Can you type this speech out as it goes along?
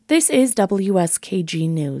This is WSKG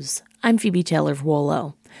News. I'm Phoebe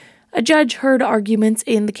Taylor-Vuolo. A judge heard arguments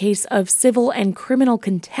in the case of civil and criminal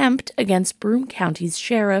contempt against Broome County's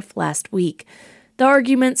sheriff last week. The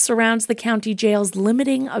argument surrounds the county jail's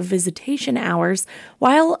limiting of visitation hours,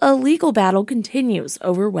 while a legal battle continues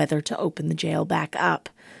over whether to open the jail back up.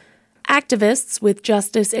 Activists with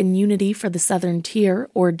Justice and Unity for the Southern Tier,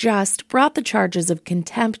 or JUST, brought the charges of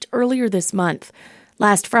contempt earlier this month.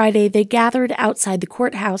 Last Friday, they gathered outside the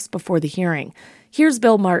courthouse before the hearing. Here's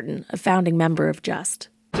Bill Martin, a founding member of JUST.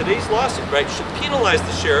 Today's lawsuit, should penalize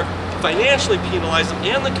the sheriff, financially penalize him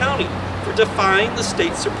and the county for defying the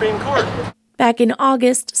state Supreme Court. Back in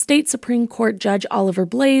August, State Supreme Court Judge Oliver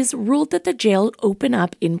Blaze ruled that the jail open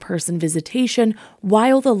up in-person visitation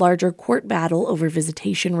while the larger court battle over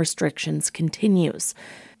visitation restrictions continues.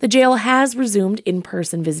 The jail has resumed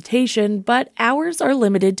in-person visitation, but hours are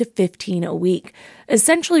limited to 15 a week,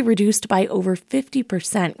 essentially reduced by over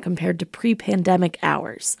 50% compared to pre-pandemic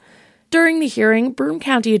hours. During the hearing, Broome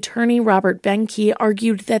County Attorney Robert Behnke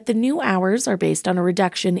argued that the new hours are based on a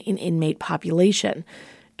reduction in inmate population.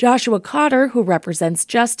 Joshua Cotter, who represents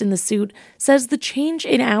JUST in the suit, says the change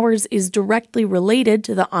in hours is directly related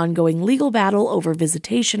to the ongoing legal battle over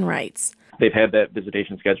visitation rights. They've had that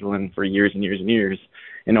visitation schedule in for years and years and years,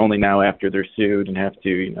 and only now after they're sued and have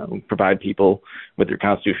to, provide people with their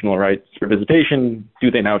constitutional rights for visitation, do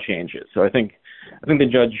they now change it. So I think the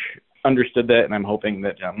judge understood that, and I'm hoping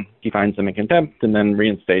that he finds them in contempt and then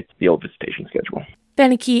reinstates the old visitation schedule.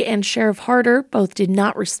 Behnke and Sheriff Harder both did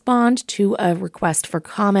not respond to a request for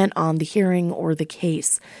comment on the hearing or the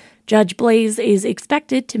case. Judge Blaze is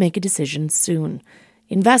expected to make a decision soon.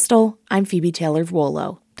 In Vestal, I'm Phoebe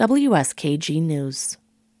Taylor-Vuolo, WSKG News.